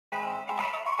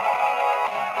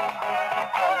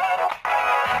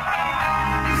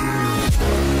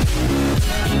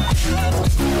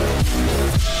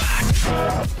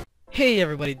Hey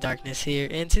everybody, Darkness here,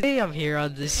 and today I'm here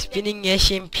on the Spinning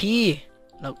SMP.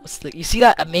 No, you see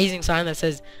that amazing sign that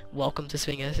says "Welcome to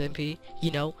Spinning SMP"?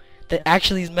 You know, that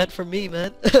actually is meant for me,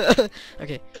 man.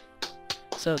 Okay,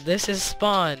 so this is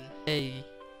Spawn. Hey,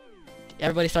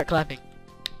 everybody start clapping.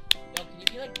 Yo, can you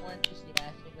be like more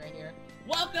enthusiastic right here?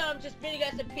 Welcome to Spinning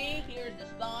SMP. Here's the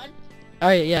Spawn.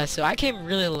 Alright, yeah, so I came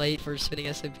really late for Spinning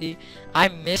SMP. I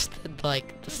missed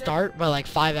like the start by like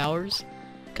 5 hours.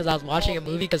 Because I was watching a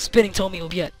movie, because Spinning told me it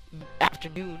would be at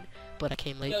afternoon, but I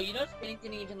came late. Yo, you know Spinning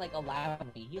didn't even like allow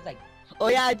me. He was like, oh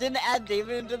yeah, I didn't add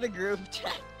David into the group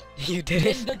chat. You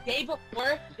didn't? the day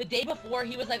before,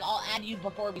 he was like, I'll add you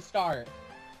before we start.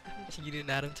 You didn't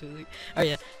add him too late. Oh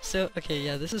yeah, so, okay,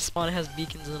 yeah, this is Spawn. It has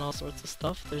beacons and all sorts of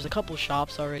stuff. There's a couple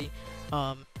shops already.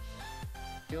 Oh,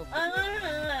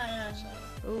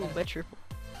 Metro.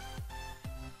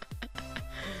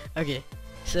 Okay.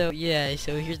 So yeah,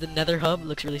 so here's the Nether hub.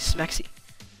 Looks really smexy.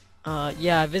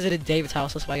 Yeah, I visited David's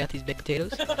house. That's why I got these big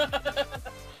potatoes.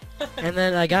 And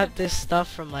then I got this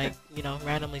stuff from like, you know,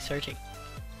 randomly searching.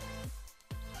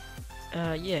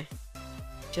 Yeah.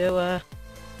 So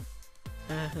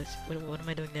let's see, what am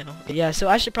I doing now? Yeah, so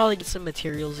I should probably get some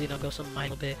materials. You know, go some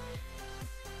mine a bit.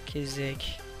 Cause like,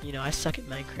 you know, I suck at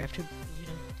Minecraft. You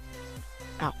know.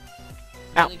 Ow.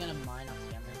 Ow. Really gonna mine on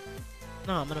camera.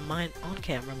 No, I'm gonna mine on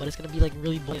camera, but it's gonna be like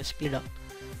really boring to speed it up.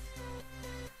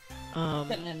 I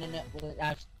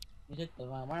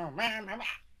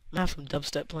have some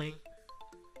dubstep playing.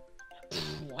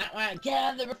 Get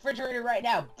out of the refrigerator right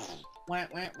now.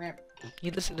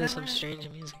 You listen to some strange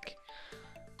music.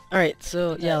 Alright,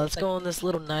 so yeah, let's go in this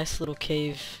nice little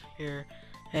cave here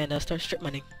and start strip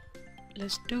mining.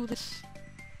 Let's do this.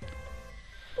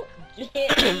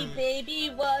 Hey,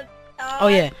 baby, what? Oh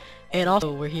yeah, and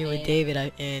also we're here with David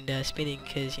and Spinning,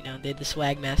 because you know they're the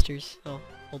swag masters. Oh,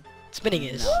 well, Spinning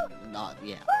is. No, not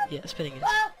yeah. Yeah, Spinning is.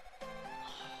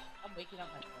 I'm waking up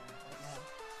my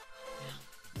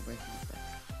phone right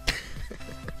now.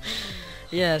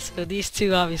 Yeah, so these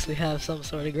two obviously have some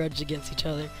sort of grudge against each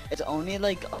other. It's only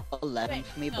like 11 Wait,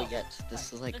 for me, no. but yet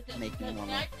this is like making me Can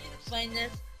want I to. explain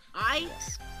this? I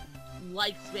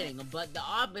like Spinning, but the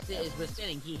opposite is with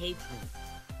Spinning. He hates me.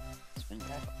 Spin.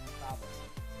 That's the problem.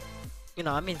 You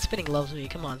know, I mean, Spinning loves me.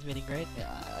 Come on, Spinning, right? Yeah,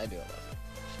 I do love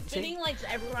it. Spinning likes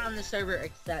everyone on the server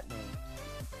except me.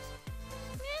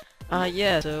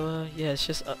 Yeah, so, yeah, it's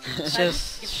just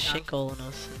Shinkle and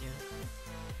us, and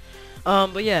yeah.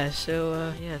 But yeah,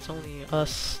 so, yeah, it's only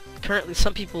us. Currently,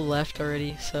 some people left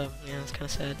already, so, yeah, it's kind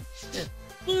of sad. Yeah.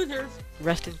 Losers!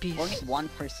 Rest in peace. Only one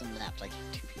person left, like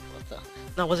 2 people though.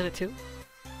 No, wasn't it 2?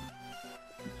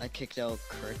 I kicked out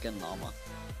Kirk and Llama.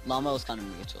 Llama was kind of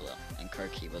mutual though, and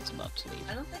Kirk, he was about to leave.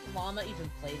 I don't think Llama even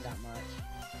plays that much.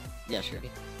 Yeah, sure.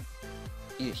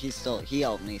 He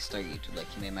helped me start YouTube, like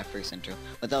he made my first intro.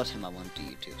 Without him I wouldn't do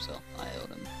YouTube, so I owed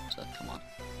him, so come on.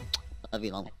 Love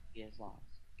you, Llama. He is lost.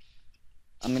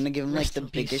 I'm gonna give him like Rest the in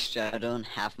peace. biggest shout out and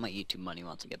half my YouTube money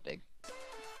once I get big.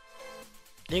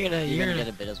 You're gonna get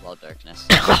a bit as well, Darkness.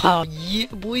 Oh, yeah,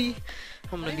 boy.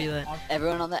 I'm gonna be that.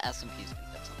 Everyone on the SMP's gonna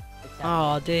get some.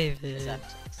 Oh, David.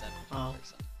 Except Oh.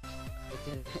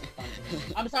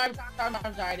 I'm sorry,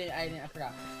 I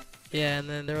forgot. Yeah, and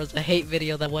then there was a hate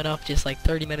video that went up just like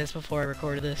 30 minutes before I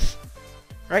recorded this.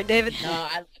 Right, David? No,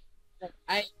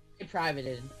 I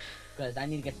privated because I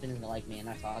need to get Spinning to like me, and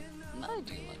I thought. I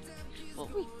do like it. Well,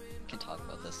 we can talk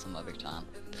about this some other time.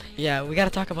 Yeah, we gotta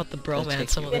talk about the bromance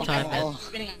some of the time, man.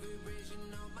 Spinning,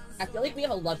 I feel like we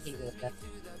have a love-hate with that.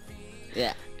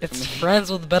 Yeah. It's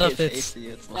friends with benefits.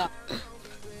 It's like...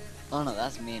 Oh no,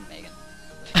 that's me and Megan.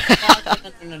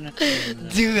 No.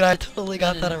 Dude, I totally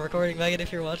got that on recording, Megan,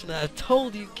 if you're watching that. I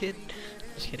told you, kid.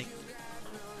 Just kidding.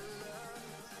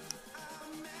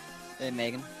 Hey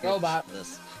Megan. Robot.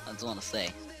 This. I just want to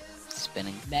say,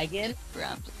 Spinning Megan.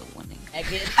 grabbed the winning.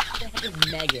 Megan. What the heck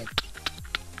is Megan?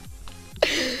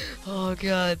 Oh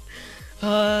god.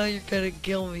 You're gonna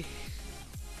kill me.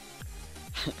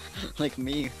 Like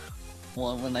me,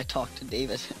 when I talk to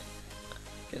David.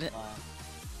 Get it?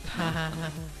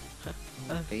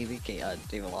 Baby,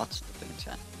 David watched the thing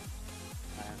chat.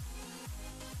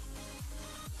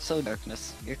 So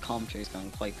Darkness, your commentary is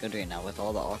going quite good right now with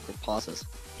all the awkward pauses.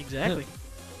 Exactly.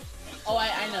 Oh,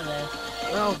 I know this.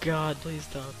 Oh god, please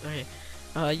don't. Okay.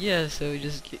 Yeah, so we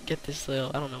just get this little,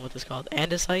 I don't know what this is called,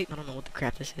 andesite? I don't know what the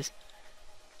crap this is.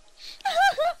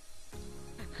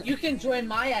 You can join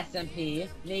my SMP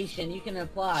nation. You can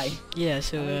apply. Yeah,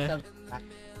 so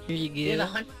here you Here's go.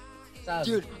 100 subs.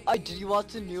 Dude, did you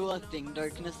watch the new thing,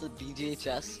 Darkness, the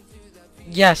BGHS?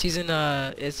 Yeah, season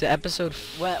it's episode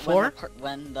When 4.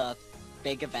 when the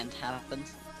big event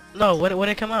happens? No, when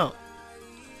it come out?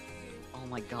 Oh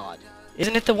my god.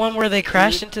 Isn't it the one where they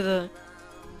crashed into the...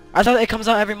 I thought it comes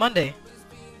out every Monday.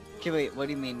 Okay, wait, what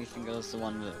do you mean you think it was the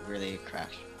one where they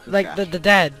crash? Who Like crashed? the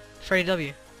dad, Freddie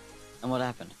W. And what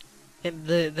happened? And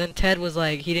then Ted was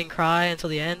like, he didn't cry until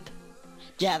the end.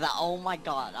 Yeah, that, oh my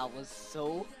god, that was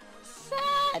so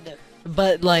sad.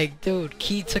 But like, dude,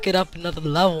 Key took it up another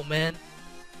level, man.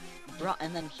 Bro,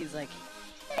 and then he's like,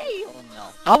 hey, oh no.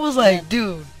 I was like, And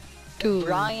dude.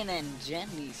 Brian and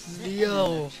Jenny sitting Yo.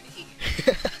 in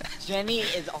the tree. Jenny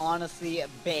is honestly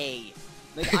bae.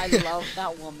 Like, I love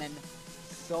that woman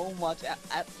so much.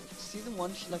 At season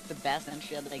 1, she looked the best, and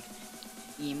she had like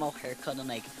emo haircut and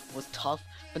like was tough.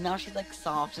 But now she's like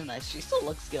soft and nice. She still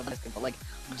looks good, but like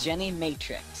Jenny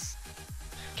Matrix.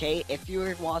 Okay, if you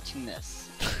were watching this,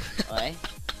 alright,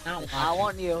 I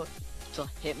want you to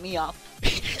hit me up.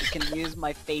 You can use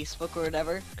my Facebook or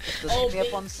whatever. Just hit me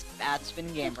up on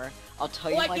 @SpinningGamer. I'll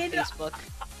tell you my Facebook.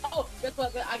 Oh, guess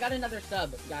what? I got another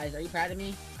sub, guys. Are you proud of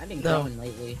me? I've been No. growing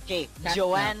lately. Okay, That's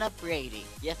Johanna Braddy.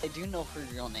 Yes, I do know her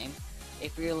real name.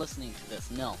 If you're listening to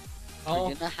this, no. Oh,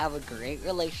 We're gonna have a great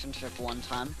relationship one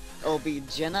time. It'll be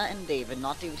Jenna and David,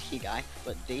 not David he guy,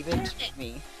 but David and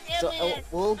me. So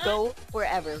we'll go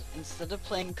wherever. Instead of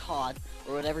playing COD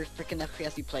or whatever freaking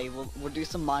FPS you play, we'll do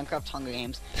some Minecraft Hunger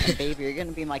Games. And baby, you're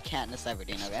gonna be my Katniss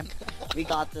Everdeen, okay? We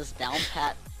got this down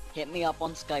pat. Hit me up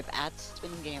on Skype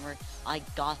 @SpinningGamer. I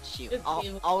got you.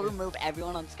 I'll remove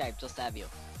everyone on Skype just to have you,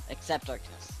 except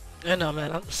Darkness. I know,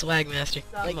 man. I'm the swag master.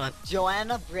 Come Like on.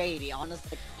 Johanna Braddy,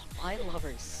 honestly, I love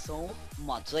her so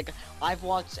much. Like, I've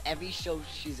watched every show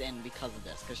she's in because of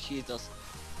this, because she's just,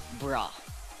 bruh.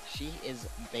 She is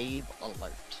babe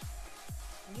alert.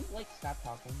 can you like stop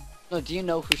talking? No, do you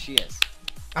know who she is?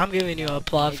 I'm giving you a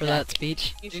applaud for that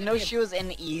speech. Do you know she was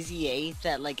in Easy 8,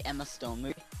 that like Emma Stone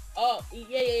movie? Oh,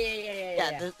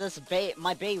 yeah. This babe,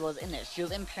 my babe was in it. She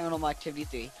was in Paranormal Activity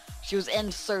 3. She was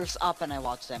in Surf's Up, and I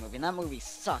watched that movie. And that movie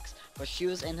sucks, but she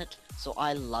was in it, so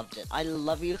I loved it. I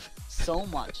love you so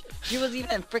much. She was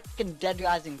even in freaking Dead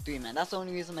Rising 3, man. That's the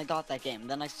only reason I got that game.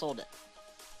 Then I sold it.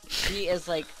 She is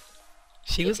like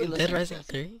She if was you in listen Dead to Rising this.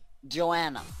 3?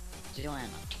 Johanna. Okay, Johanna.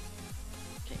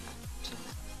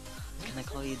 Can I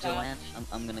call you Joanne?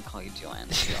 I'm gonna call you Joanne.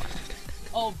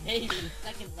 Oh, baby,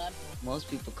 second level. Most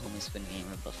people call me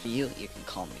SpinningGamer, but for you, you can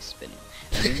call me Spinning.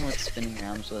 Do you know what spinning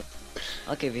rhymes with?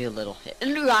 I'll give you a little hit.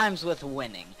 It rhymes with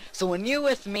winning. So when you're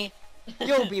with me,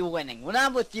 you'll be winning. When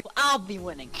I'm with you, I'll be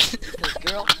winning. Because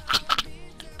girl,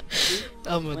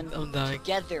 I'm dying.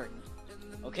 together.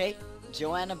 Okay?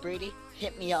 Johanna Braddy,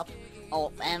 hit me up.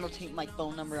 I'll annotate my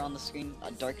phone number on the screen.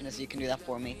 Darkness, you can do that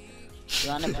for me.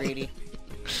 Johanna Braddy.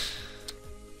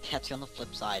 Catch you on the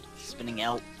flip side. Spinning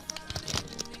out.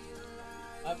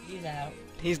 Up, he's out.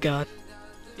 He's gone.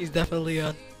 He's definitely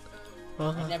gone.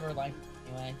 I never liked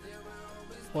him anyway.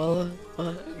 Well,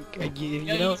 you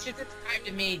Yo, know, you should subscribe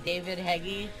to me, David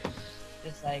Heggie.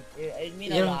 Just like, it'd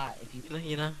mean You a know- lot if you...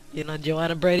 you know,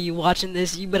 Johanna Brady, you watching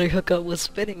this? You better hook up with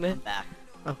Spinning, I'm man. back.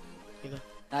 Oh, you know.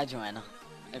 Hi, Joanna.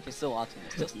 If you're still watching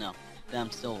this, just know that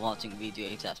I'm still watching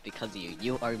VGHS because of you.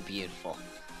 You are beautiful.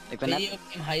 Like when Video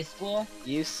in high school?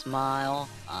 you smile,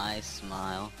 I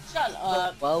smile. Shut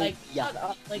up. Well, like, yeah. shut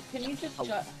up. Like, can you just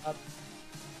shut up?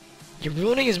 You're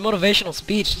ruining his motivational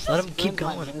speech. Just let him Just keep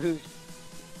ruined my going. mood.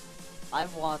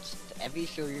 I've watched every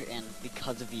show you're in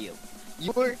because of you.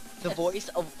 You were the voice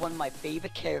of one of my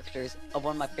favorite characters of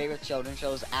one of my favorite children's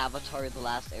shows, Avatar: The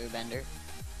Last Airbender.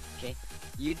 Okay,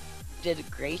 you did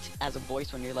great as a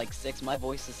voice when you're like 6. My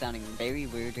voice is sounding very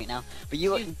weird right now, but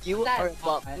you that's are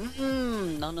above.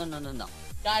 fine. No.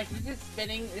 Guys, this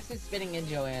is spinning in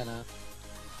Johanna.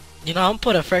 You know, I'm gonna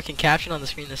put a freaking caption on the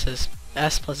screen that says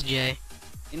S+J.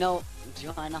 You know,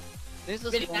 Johanna, there's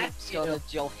this Spinning woman back to called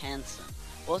Johansson.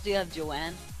 Both of you have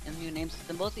Joanne in your names,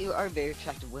 and both of you are very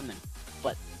attractive women.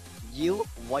 But you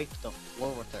wipe the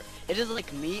floor with her. It is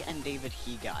like me and David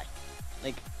He Guy.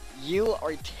 Like, you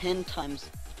are 10 times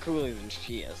cooler than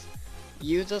she is.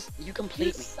 You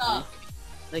complete You me. suck.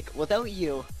 Like, without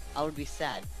you, I would be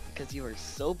sad. Because you are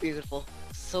so beautiful,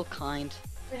 so kind.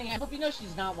 Spinning, I hope you know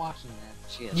she's not watching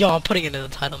this. She is. Yo, I'm putting it in the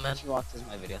title, man. She watches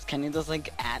my videos. Can you just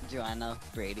like @ Johanna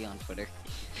Brady on Twitter?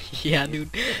 Yeah, dude.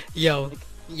 Yo,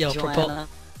 Johanna,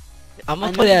 I'm I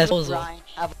gonna know put it you as and proposal. Brian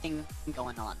have a thing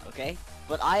going on, okay?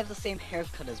 But I have the same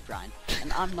haircut as Brian,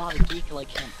 and I'm not a geek like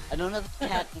him. I don't have a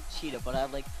cat named Cheetah, but I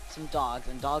have like some dogs,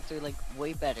 and dogs are like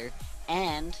way better.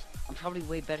 And I'm probably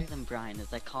way better than Brian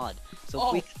as I COD. So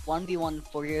if we could 1v1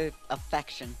 for your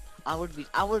affection, I would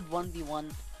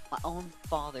 1v1 my own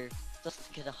father just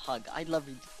to get a hug. I love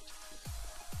you.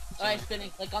 Alright,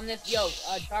 spinning. Like on this. Yo,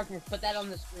 darkness. Put that on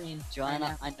the screen.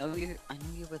 Joanna, I know you're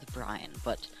with Brian,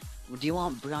 but do you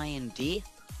want Brian D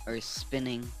or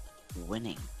spinning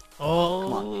winning? Oh.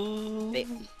 Come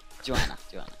on. Joanna.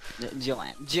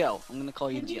 Joe. I'm gonna call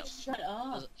you Joe. Shut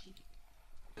up.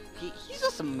 He's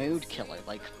just a mood killer.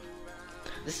 Like,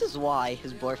 this is why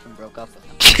his boyfriend broke up with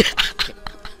him.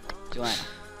 Joanna,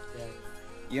 Yeah.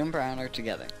 you and Brian are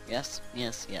together. Yes.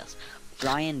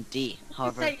 Brian D.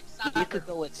 However, you could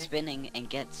go with spinning and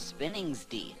get spinning's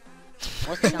D.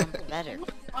 What sounds better?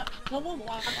 No one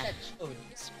watched that show.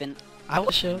 Spin. I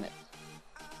will show.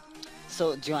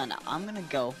 So, Joanna, I'm gonna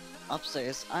go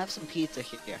upstairs. I have some pizza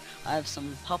here. I have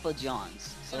some Papa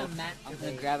John's. So, I'm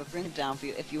gonna grab it, bring it down for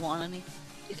you. If you want any,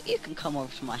 you can come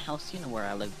over to my house. You know where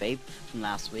I live, babe, from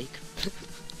last week.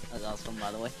 That was fun,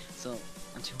 by the way. So,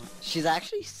 she's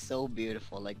actually so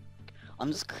beautiful. Like,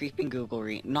 I'm just creeping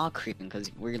not creeping, because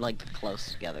we're, like,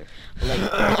 close together. But,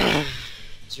 like,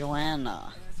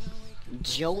 Joanna.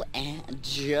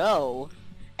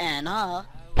 Anna,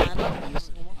 I love you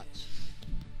so much.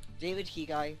 David he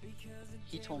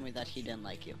told me that he didn't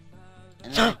like you.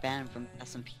 And then I banned him from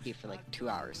SMP for like 2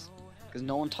 hours. Because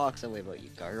no one talks that way about you,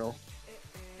 girl.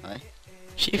 Okay?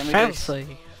 She Can we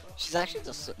fancy. She's actually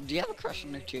just... Do you have a crush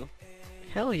on her too?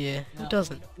 Hell yeah. No. Who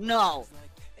doesn't? No!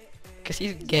 Cause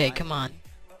he's gay. Come on.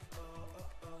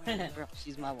 Bro,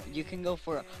 she's my one. You can go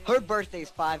for her birthday's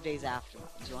 5 days after.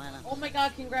 Joanna. Oh my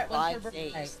god, congrats. When's her 5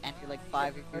 birthday? days. And you're like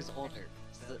 5 years older.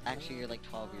 So actually, you're like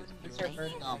 12 years When's her older.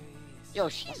 birthday? Yo,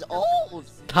 she's old!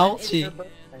 How old When is is she? her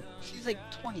birthday? She's like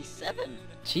 27.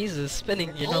 Jesus,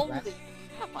 spinning. You know. Holy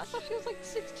crap, I thought she was like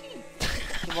 16.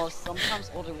 Well,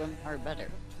 sometimes older women are better.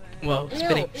 Whoa, Ew,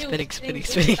 spinning.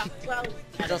 stop 12.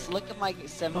 Just look at my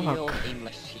 7-year-old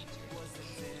English teacher.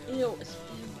 Ew,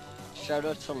 Shout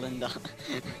out to Linda.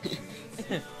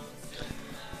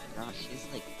 No, she's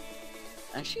like...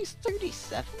 And she's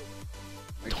 37?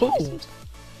 Or Oh. 27?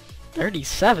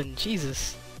 37.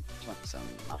 Jesus. 27.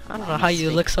 I don't know how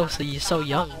you look so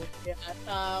young. She's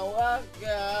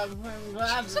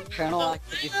a colonel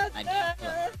activity. I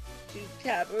To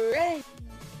cabaret.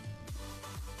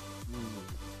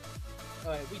 Mm.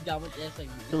 Alright, we done with this.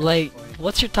 Like,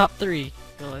 what's your top 3?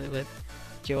 Going with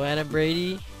Joanna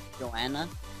Braddy, Joanna,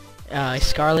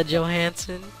 Scarlett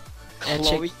Johansson, and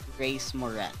Chloe Grace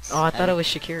Moretz. Oh, I thought it was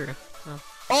Shakira.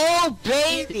 Oh,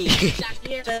 baby!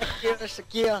 Shakira.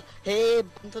 Shakira. Hey,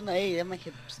 hey, I'm a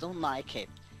hipster Nike.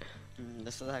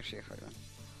 This is actually a hard one.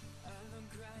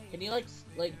 Can you like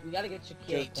we gotta get Shakira.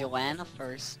 Okay, Joanna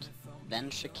first, then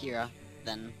Shakira,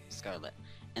 then Scarlett,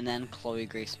 and then Chloe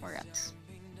Grace Moretz.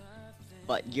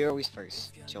 But you're always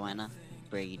first. Joanna,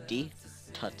 Brady,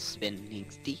 Touch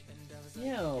Spinning's D.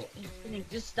 Ew,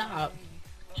 just stop.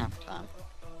 Half time.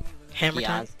 Hammer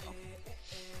time.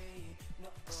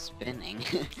 Spinning.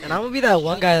 And I'm gonna be that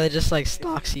one guy that just like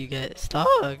stalks you guys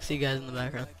in the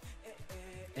background.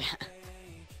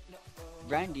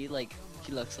 Brandy, like,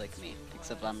 he looks like me,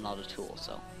 except I'm not a tool,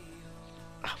 so.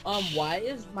 Why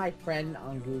is my friend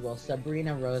on Google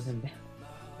Sabrina Rosenbaum?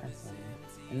 That's funny.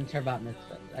 And it's her about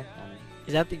mitzvah. That's funny.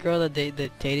 Is that the girl that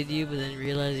dated you but then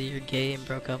realized that you're gay and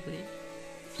broke up with you?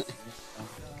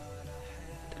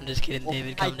 I'm just kidding,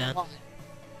 David, calm down.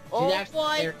 Oh She's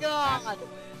my actually god!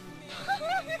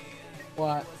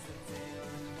 What?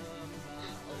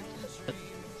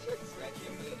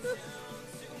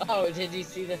 Oh, did you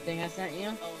see the thing I sent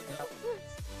you? Oh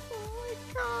my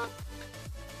god!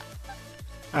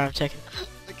 Alright, I'm checking.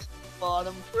 Look at the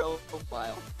bottom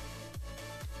profile.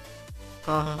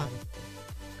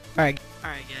 Alright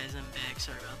guys, I'm back.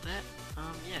 Sorry about that.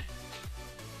 Yeah.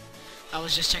 I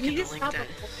was just checking the link that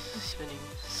Spinning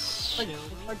showed me.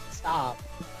 Stop.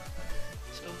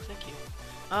 So thank you.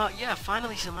 Yeah,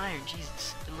 finally some iron.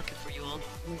 Jesus, been looking for you all.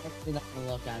 I'm actually not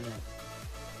gonna look on it.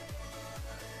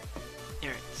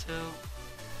 Alright, so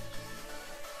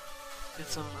get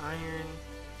some iron.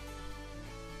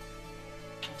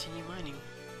 Continue mining.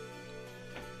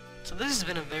 So this has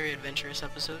been a very adventurous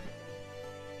episode.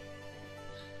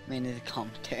 Mainly the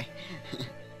commentary.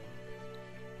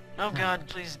 Oh god,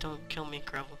 please don't kill me,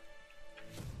 Gravel.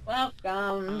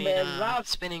 Welcome,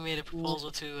 Spinning made a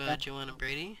proposal to Joanna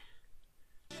Braddy.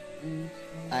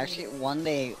 Actually, one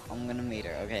day I'm gonna meet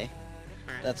her, okay?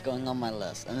 Alright. That's going on my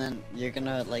list. And then you're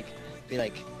gonna, like, be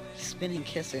like, spinning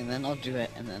kiss her, and then I'll do it,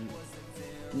 and then...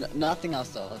 nothing else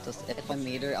though, just, if I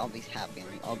meet her, I'll be happy,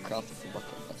 and I'll cross the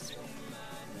bucket list.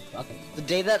 Okay. The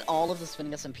day that all of the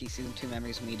Spinning SMP Season 2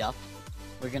 members meet up,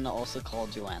 we're gonna also call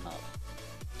Joanna up.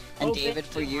 And Oh, David,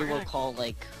 for you, we're we'll gonna- call,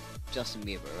 like, Justin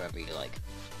Bieber, whoever you like.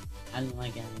 I don't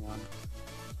like anyone.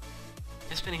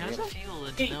 Hey, Spinning, how does it feel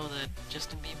to know that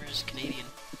Justin Bieber is Canadian?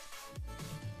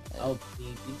 Oh,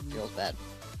 baby. Feels bad.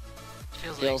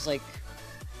 Feels Like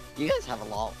you guys have a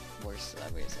lot worse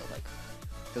that way, so like,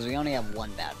 because we only have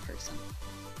one bad person.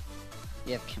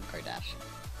 You have Kim Kardashian.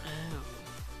 Oh.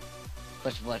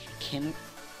 But Kim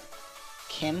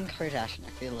Kardashian,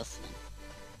 if you're listening,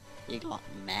 you got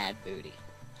mad booty.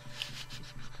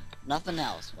 Nothing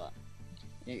else, but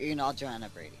you're not Johanna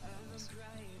Brady.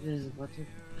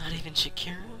 Not even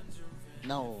Shakira?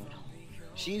 No.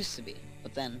 She used to be,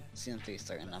 but then season 3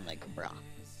 started, and I'm like, bruh.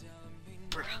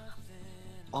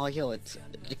 Oh, yo, it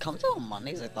comes out on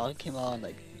Mondays. I thought it came out on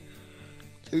like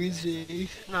Tuesdays.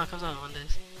 No, it comes out on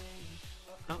Mondays.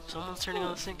 Oh, someone's turning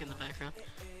on the sink in the background.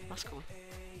 That's cool.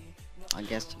 I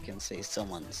guess you can say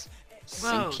someone's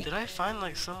Whoa, sinking. did I find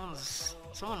like someone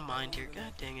mined here?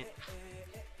 God dang it.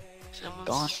 Someone's...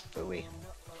 Gosh, Bowie.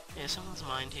 Yeah, someone's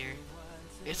mined here.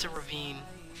 It's a ravine.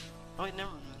 Oh wait,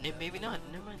 maybe not.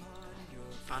 Never mind.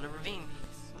 Found a ravine.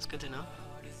 That's good to know.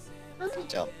 Good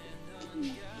job.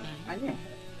 I know.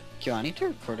 Yo, I need to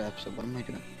record an episode. What am I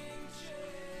doing?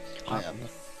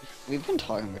 We've been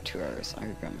talking for 2 hours. I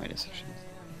regret my decision.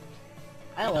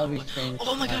 I love these things.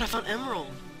 Oh my god, I found emerald!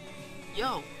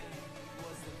 Yo!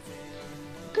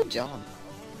 Good job.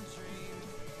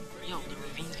 Yo, the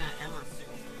ravine's got emerald.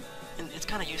 And it's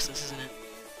kinda useless, isn't it?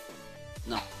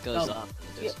 No, goes No. up.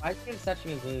 Yeah, I think such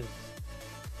me lose.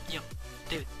 Yo,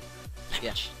 dude.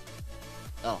 Yeah.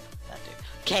 Oh, that dude.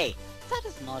 Okay, that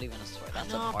is not even a sword. That's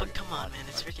a No, body but come on, part. man,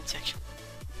 it's freaking sexual.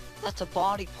 That's a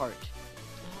body part.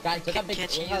 Guys, look how big-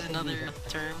 Can't you look how use big another these are.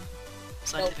 term?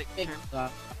 So Scientific big,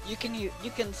 term? You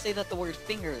can say that the word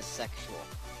finger is sexual.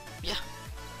 Yeah.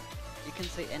 You can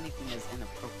say anything is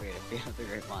inappropriate if you have the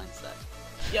right mindset.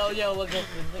 Yo, look at this,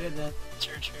 look at this.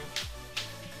 True.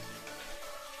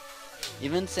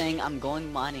 Even saying I'm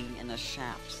going mining in a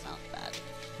shaft sounds bad.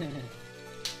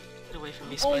 Get away from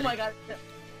me, Oh spider. my god.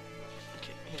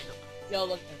 Okay, here we go. Yo,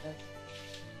 look at this.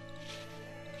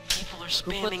 People are Who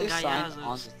put spamming this sign on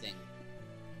Gaiazos. the thing?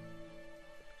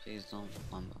 Please don't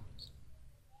fumble.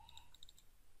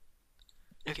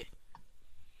 Okay.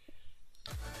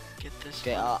 Get this.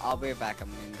 Okay, I'll be right back. I'm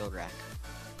gonna go rack.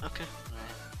 Okay.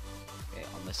 Okay,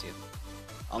 I'll miss you.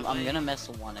 I'm gonna miss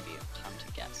one of you. Time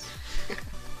to guess.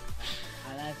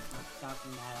 That's not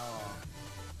talking at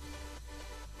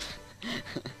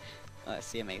all.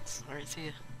 See ya, mates. Alright, see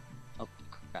ya. Oh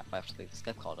crap! I have to leave. This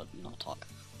guy called it. No talk.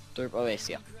 Derp. Oh wait,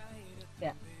 see ya.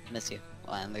 Yeah. Miss you.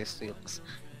 Oh, and there's Felix.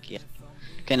 Yeah.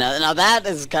 Okay, now that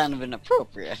is kind of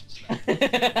inappropriate.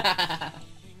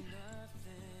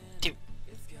 Dude.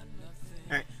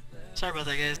 Alright. Sorry about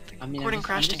that, guys. The I mean, recording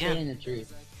crashed I'm just again. saying the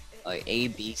truth. Like A,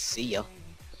 B, C, yo.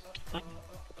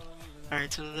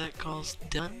 Alright, so that call's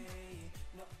done.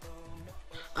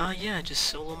 Yeah, just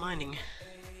solo mining.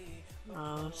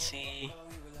 Let's see.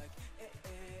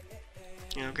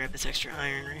 You know, grab this extra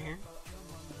iron right here.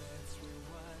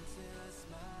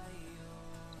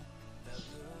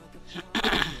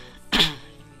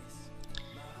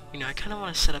 You know, I kind of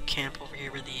want to set up camp over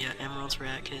here where the emeralds were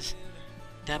at, because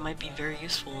that might be very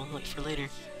useful, like, for later.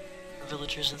 For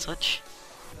villagers and such.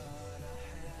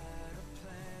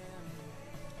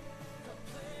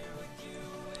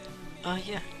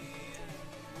 Yeah.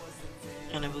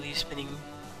 And I believe Spinning,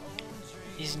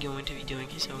 he's going to be doing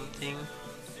his own thing.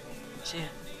 So yeah.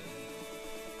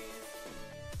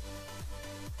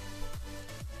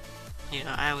 You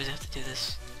know, I always have to do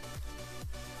this.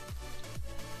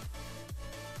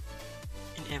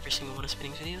 In every single one of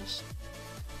Spinning's videos.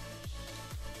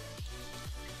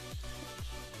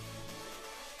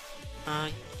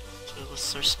 So let's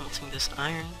start smelting this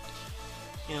iron.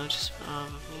 You know, just,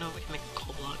 you know, we can make a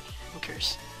coal block. Who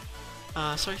cares?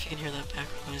 Sorry if you can hear that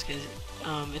background noise, guys.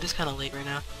 It is kind of late right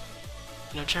now.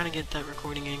 You know, trying to get that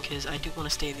recording in, because I do want to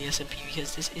stay in the SMP,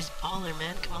 because this is baller,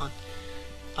 man. Come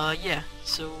on. Yeah,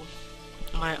 so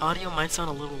my audio might sound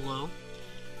a little low,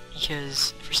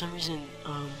 because for some reason,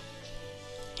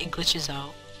 it glitches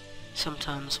out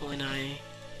sometimes when I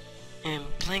am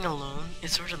playing alone. It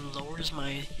sort of lowers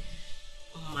my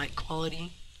mic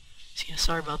quality. So yeah,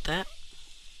 sorry about that.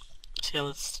 So yeah,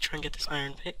 let's try and get this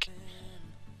iron pick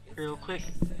real quick.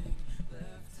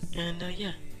 And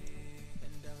yeah.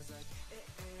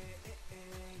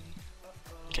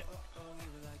 Okay.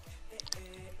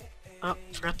 Oh,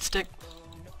 forgot the stick.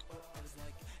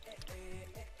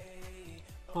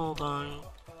 Hold on.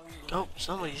 Oh,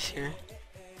 somebody's here.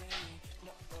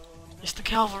 It's the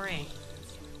cavalry.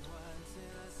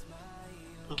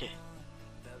 Okay.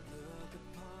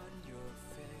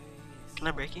 Can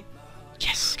I break you?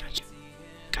 Yes, gotcha.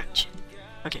 Gotcha.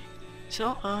 Okay.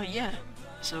 So, yeah.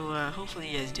 So, hopefully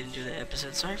you guys did enjoy the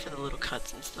episode. Sorry for the little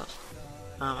cuts and stuff.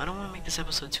 I don't want to make this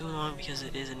episode too long because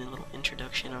it is a little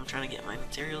introduction. I'm trying to get my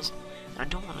materials. I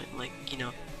don't want to, like, you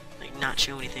know, like, not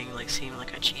show anything, like, seem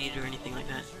like I cheated or anything like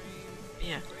that. But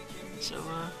yeah. So,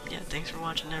 yeah, thanks for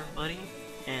watching, everybody.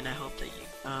 And I hope that you,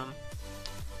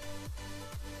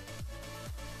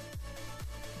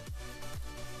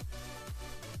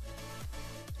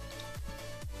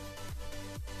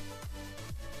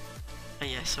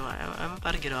 yeah, so I'm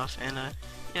about to get off, and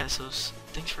yeah, so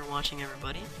thanks for watching,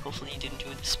 everybody. Hopefully you did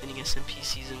enjoy the Spinning SMP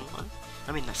Season 1.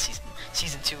 I mean, not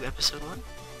Season 2, Episode 1.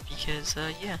 Because,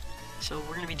 yeah, so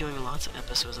we're gonna be doing lots of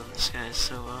episodes on this, guys,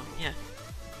 so, yeah.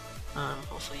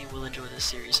 Hopefully you will enjoy this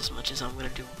series as much as I'm gonna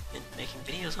do in making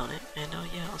videos on it, and,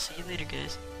 yeah, I'll see you later,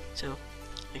 guys. So,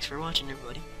 thanks for watching,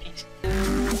 everybody. Peace.